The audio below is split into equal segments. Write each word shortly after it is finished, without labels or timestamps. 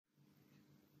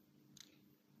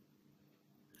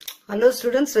Hello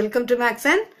students, welcome to Max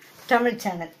and Tamil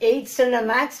channel. 8th standard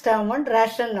Max term 1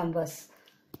 rational numbers.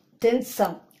 10th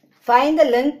sum. Find the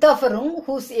length of a room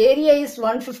whose area is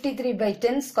 153 by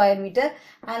 10 square meter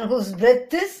and whose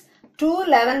breadth is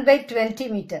 211 by 20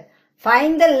 meter.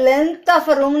 Find the length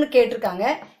of a room னு கேட்டிருக்காங்க.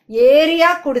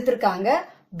 Area கொடுத்திருக்காங்க,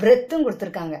 breadthம்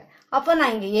கொடுத்திருக்காங்க. அப்ப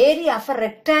நான் இங்க area of a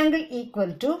rectangle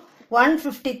equal to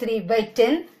 153 by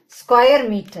 10 square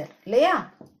meter. இல்லையா?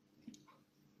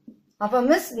 அப்ப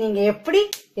miss நீங்க எப்படி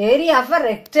ஏரியா ஆஃப்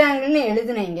ரெக்டாங்கிள்னு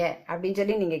எழுதுனீங்க அப்படின்னு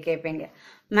சொல்லி நீங்க கேட்பீங்க.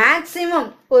 மேக்சிமம்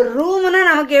ஒரு ரூம்னா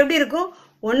நமக்கு எப்படி இருக்கும்?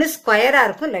 ஒன்னு ஸ்கொயரா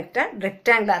இருக்கும்,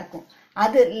 ரெக்டாங்கிளா இருக்கும்.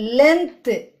 அது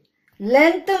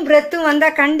லென்த்தும் பிரெத்தும் வந்தா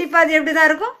கண்டிப்பா அது எப்படிதான்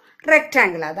இருக்கும்?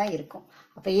 ரெக்டாங்கிளா தான் இருக்கும்.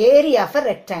 அப்ப ஏரியா ஆஃப்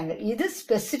ரெக்டாங்கிள் இது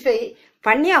ஸ்பெசிஃபை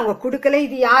பண்ணி அவங்க கொடுக்கல.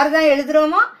 இது யாரு தான்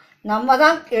எழுதுறோமா? நம்ம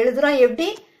தான் எழுதுறோம்.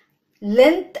 எப்படி?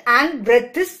 லென்த் அண்ட்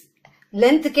பிரெத்,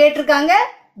 லென்த் கேட்டிருக்காங்க,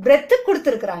 பிரெத்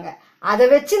கொடுத்திருக்காங்க. அதை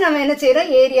வச்சு நம்ம என்ன செய்யறோம்?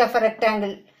 ஏரியா ஆஃப்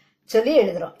ரெக்டாங்கிள் சொல்லி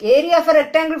எழுதுறோம். ஏரியா ஆஃப்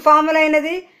ரெக்டாங்கிள் ஃபார்முலா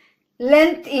என்னது?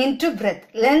 Length into breadth.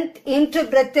 Length into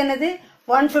breadth என்னது?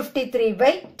 153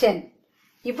 by 10.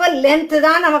 இப்ப லென்த்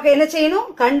தான் நமக்கு என்ன செய்யணும்?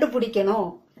 கண்டுபிடிக்கணும்.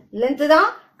 லென்த் தான்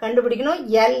கண்டுபிடிக்கணும்.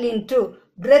 L இன்டு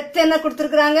பிரெத் என்ன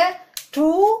கொடுத்திருக்காங்க?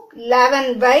 211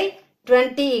 by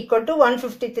 20 equal to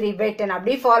 153 by 10.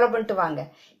 அப்படியே ஃபாலோ பண்ணிட்டு வாங்க.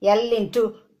 L இன்டு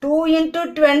 2 into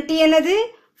 20 என்னது?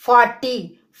 40.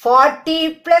 40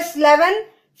 plus 11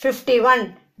 51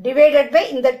 divided by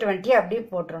இந்த 20 அப்படியே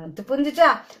போட்டுறணும். இது புரிஞ்சுச்சா?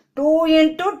 2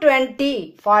 into 20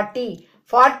 40.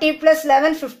 40 plus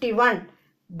 11 51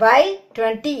 by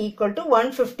 20 equal to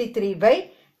 153 by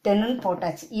 10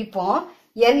 போட்டாச்சு. இப்போ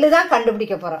L தான்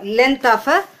கண்டுபிடிக்க போறோம். length of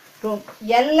a room.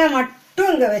 L மட்டும்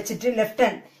இங்க வச்சுட்டு லெஃப்ட்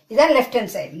ஹேண்ட், இதான் லெஃப்ட்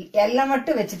ஹேண்ட் சைடு. L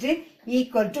மட்டும் வச்சுட்டு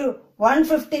equal to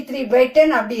 153 by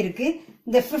 10 அப்படி இருக்கு.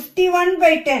 இந்த 51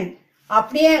 by 10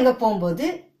 அப்படியே அங்க போகும்போது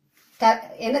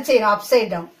என்ன செய்யணும்? அப்சைட்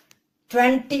டவுன்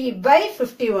 20 by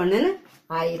 51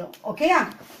 ஆயிரும். ஓகேயா?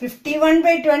 51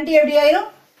 by 20 எப்படி ஆயிரும்?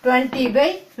 20 by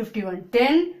 51.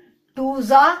 10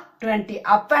 2s are 20.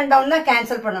 Up and down தான்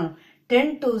கேன்சல் பண்ணணும். 10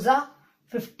 2s are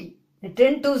 50.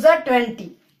 10 2s are 20.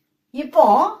 இப்போ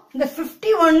இந்த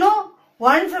 51ம்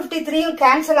 153யும்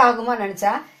கேன்சல் ஆகுமா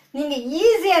நினைச்சா நீங்க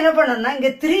ஈஸியா என்ன பண்ணணும்னா,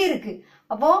 இங்க 3 இருக்கு.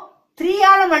 அப்போ 3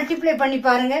 ஆல மல்டிப்ளை பண்ணி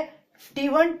பாருங்க.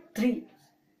 51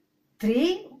 3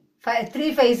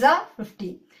 5s are 50.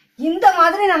 இந்த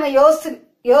மாதிரி நம்ம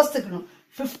யோசிக்கணும்.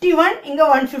 51 இங்க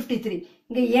 153.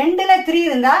 இங்க எண்ட்ல 3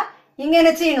 இருந்தா இங்க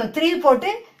என்ன செய்யணும்? 3 போட்டு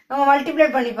நம்ம மல்டிப்ளை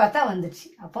பண்ணி பார்த்தா வந்துச்சு.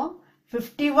 அப்போ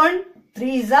 51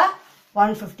 3s are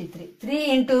 153. 3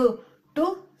 into 2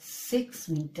 6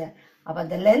 meter. அப்ப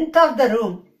the length of the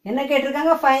room என்ன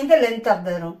கேட்டிருக்காங்க? Find the length of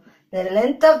the room. The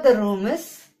length of the room is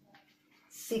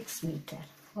 6 meter.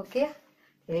 Okay,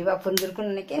 தெளிவா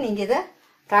புரிஞ்சிருக்கும்னு நினைக்கிறேன். நீங்க இதை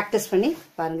practice பண்ணி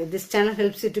பாருங்க. This channel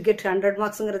helps you to get 100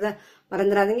 marksங்கிறத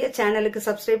மறந்துடாதீங்க. சேனலுக்கு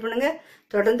சப்ஸ்கிரைப் பண்ணுங்க.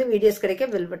 தொடர்ந்து வீடியோஸ் கிடைக்க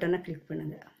பெல் பட்டனை கிளிக்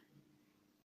பண்ணுங்க.